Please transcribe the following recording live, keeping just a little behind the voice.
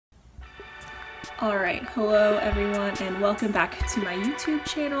Alright, hello everyone and welcome back to my YouTube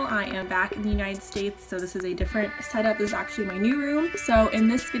channel. I am back in the United States, so this is a different setup. This is actually my new room. So in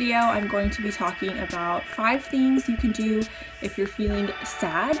this video, I'm going to be talking about 5 things you can do if you're feeling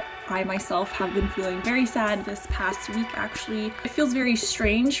sad. I myself have been feeling very sad this past week actually. It feels very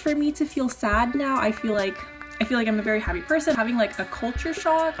strange for me to feel sad now. I feel like I'm a very happy person, having like a culture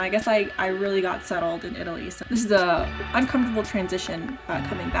shock. I guess I really got settled in Italy, so this is a uncomfortable transition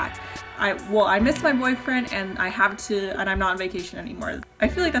coming back. I miss my boyfriend and I'm not on vacation anymore. I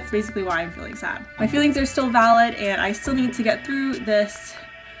feel like that's basically why I'm feeling sad. My feelings are still valid and I still need to get through this.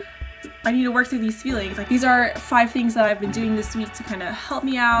 I need to work through these feelings. Like, these are 5 things that I've been doing this week to kind of help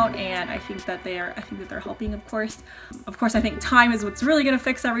me out, and I think that they're helping, of course. Of course, I think time is what's really gonna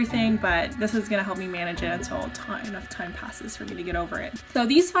fix everything, but this is gonna help me manage it until enough time passes for me to get over it. So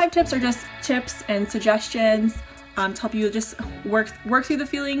these 5 tips are just tips and suggestions to help you just work through the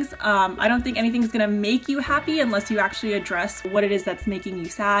feelings. I don't think anything's gonna make you happy unless you actually address what it is that's making you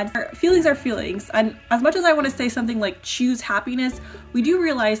sad. Feelings are feelings, and as much as I want to say something like choose happiness, we do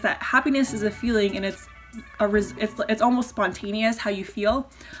realize that happiness is a feeling and it's almost spontaneous how you feel.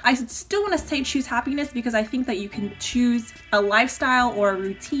 I still want to say choose happiness because I think that you can choose a lifestyle or a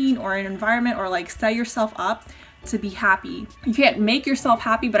routine or an environment or like set yourself up to be happy. You can't make yourself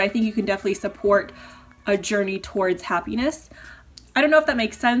happy, but I think you can definitely support a journey towards happiness. I don't know if that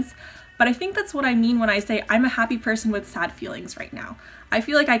makes sense, but I think that's what I mean when I say I'm a happy person with sad feelings right now. I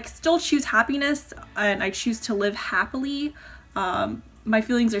feel like I still choose happiness and I choose to live happily. My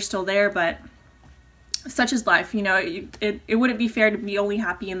feelings are still there, but such is life, you know. It wouldn't be fair to be only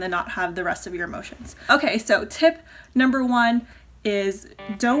happy and then not have the rest of your emotions. Okay, so tip number 1 is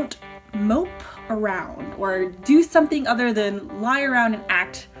don't mope around or do something other than lie around and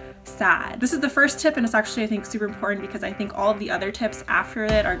act sad. This is the first tip, and it's actually, I think, super important because I think all of the other tips after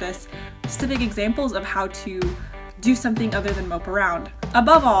it are just specific examples of how to do something other than mope around.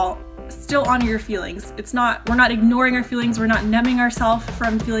 Above all, still honor your feelings. We're not ignoring our feelings, we're not numbing ourselves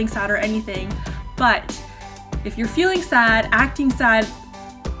from feeling sad or anything, but if you're feeling sad, acting sad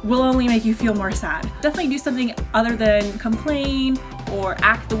will only make you feel more sad. Definitely do something other than complain or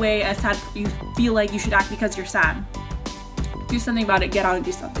act the way as sad you feel like you should act because you're sad. Do something about it, get out and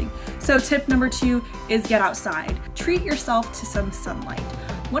do something. So tip number 2 is get outside. Treat yourself to some sunlight.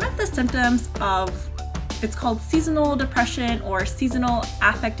 One of the symptoms of, it's called seasonal depression or seasonal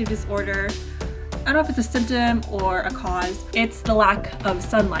affective disorder. I don't know if it's a symptom or a cause. It's the lack of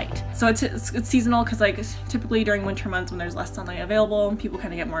sunlight. So it's seasonal because like typically during winter months when there's less sunlight available, people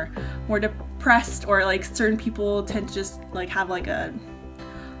kind of get more depressed, or like certain people tend to just like have like a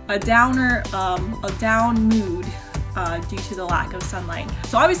down mood due to the lack of sunlight.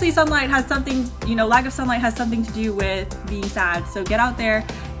 So obviously sunlight has something, lack of sunlight has something to do with being sad. So get out there,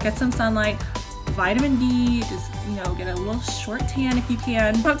 get some sunlight, vitamin D, just, get a little short tan if you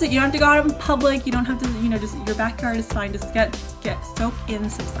can. You don't have to go out in public, you don't have to, just your backyard is fine, just soak in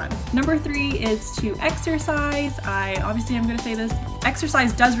some sun. Number 3 is to exercise. Obviously I'm gonna say this,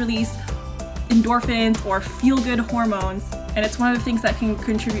 exercise does release endorphins or feel-good hormones, and it's one of the things that can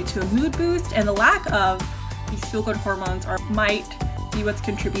contribute to a mood boost, and the lack of these feel-good hormones might be what's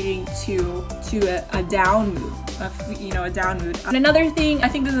contributing to a down mood, a down mood. And another thing, I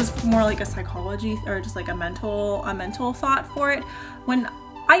think this is more like a psychology or just like a mental thought for it. When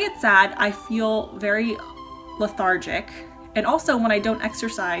I get sad, I feel very lethargic, and also when I don't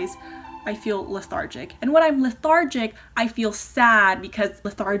exercise, I feel lethargic. And when I'm lethargic, I feel sad because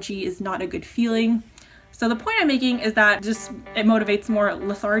lethargy is not a good feeling. So the point I'm making is that it motivates more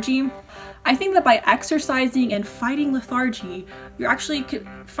lethargy. I think that by exercising and fighting lethargy, you're actually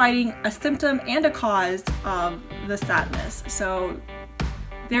fighting a symptom and a cause of the sadness. So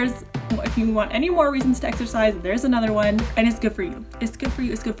if you want any more reasons to exercise, there's another one, and it's good for you. It's good for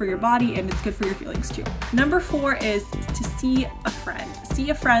you, it's good for your body, and it's good for your feelings too. Number 4 is to see a friend. See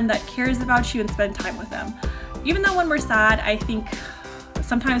a friend that cares about you and spend time with them. Even though when we're sad, I think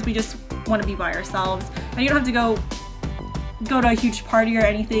sometimes we just want to be by ourselves, and you don't have to go to a huge party or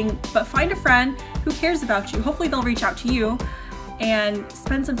anything, but find a friend who cares about you. Hopefully they'll reach out to you and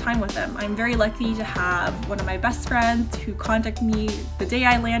spend some time with them. I'm very lucky to have one of my best friends who contacted me the day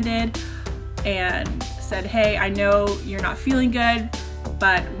I landed and said, hey, I know you're not feeling good,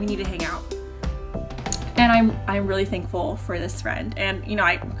 but we need to hang out. And I'm really thankful for this friend. And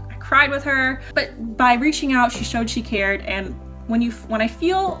I cried with her, but by reaching out, she showed she cared. And when I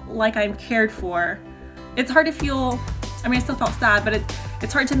feel like I'm cared for, it's hard to feel, I still felt sad, but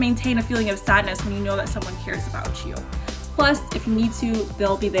it's hard to maintain a feeling of sadness when you know that someone cares about you. Plus, if you need to,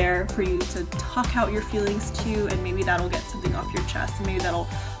 they'll be there for you to talk out your feelings to, and maybe that'll get something off your chest, and maybe that'll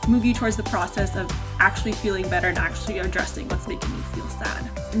move you towards the process of actually feeling better and actually addressing what's making you feel sad.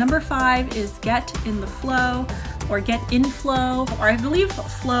 Number 5 is get in the flow, or get in flow, or I believe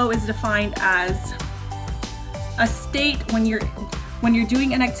flow is defined as a state when you're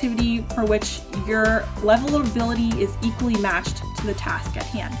doing an activity for which your level of ability is equally matched to the task at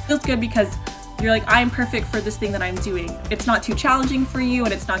hand. It feels good because you're like, I'm perfect for this thing that I'm doing. It's not too challenging for you,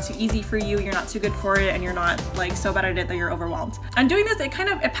 and it's not too easy for you. You're not too good for it, and you're not like so bad at it that you're overwhelmed. And doing this, it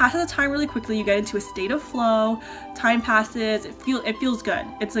passes the time really quickly. You get into a state of flow. Time passes. It feels good.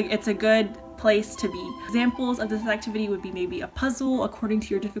 It's a good place to be. Examples of this activity would be maybe a puzzle according to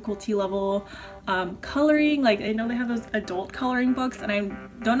your difficulty level, coloring, like I know they have those adult coloring books, and I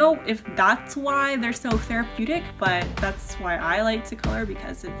don't know if that's why they're so therapeutic, but that's why I like to color,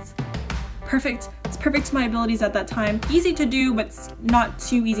 because it's perfect to my abilities at that time. Easy to do, but not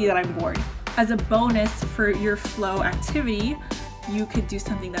too easy that I'm bored. As a bonus for your flow activity, you could do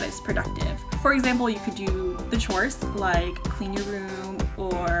something that is productive. For example, you could do the chores like clean your room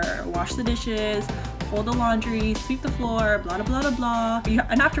or wash the dishes, fold the laundry, sweep the floor, blah blah blah blah blah.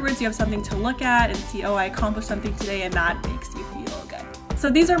 And afterwards you have something to look at and see, oh, I accomplished something today, and that makes you feel good. So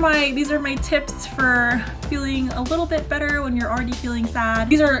these are my tips for feeling a little bit better when you're already feeling sad.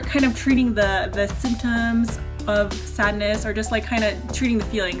 These are kind of treating the symptoms of sadness, or just like kind of treating the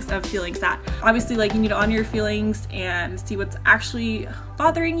feelings of feeling sad. Obviously, like, you need to honor your feelings and see what's actually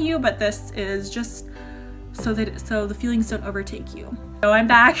bothering you, but this is just so the feelings don't overtake you. So I'm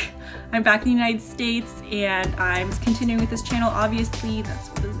back in the United States, and I'm continuing with this channel. Obviously, that's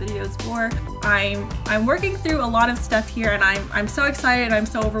what this video is for. I'm working through a lot of stuff here, and I'm so excited, I'm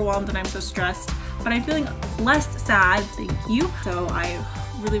so overwhelmed, and I'm so stressed, but I'm feeling less sad, thank you. So I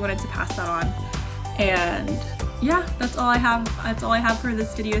really wanted to pass that on. And yeah, that's all I have for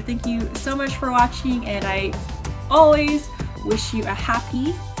this video. Thank you so much for watching, and I always wish you a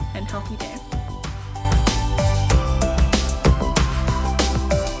happy and healthy day.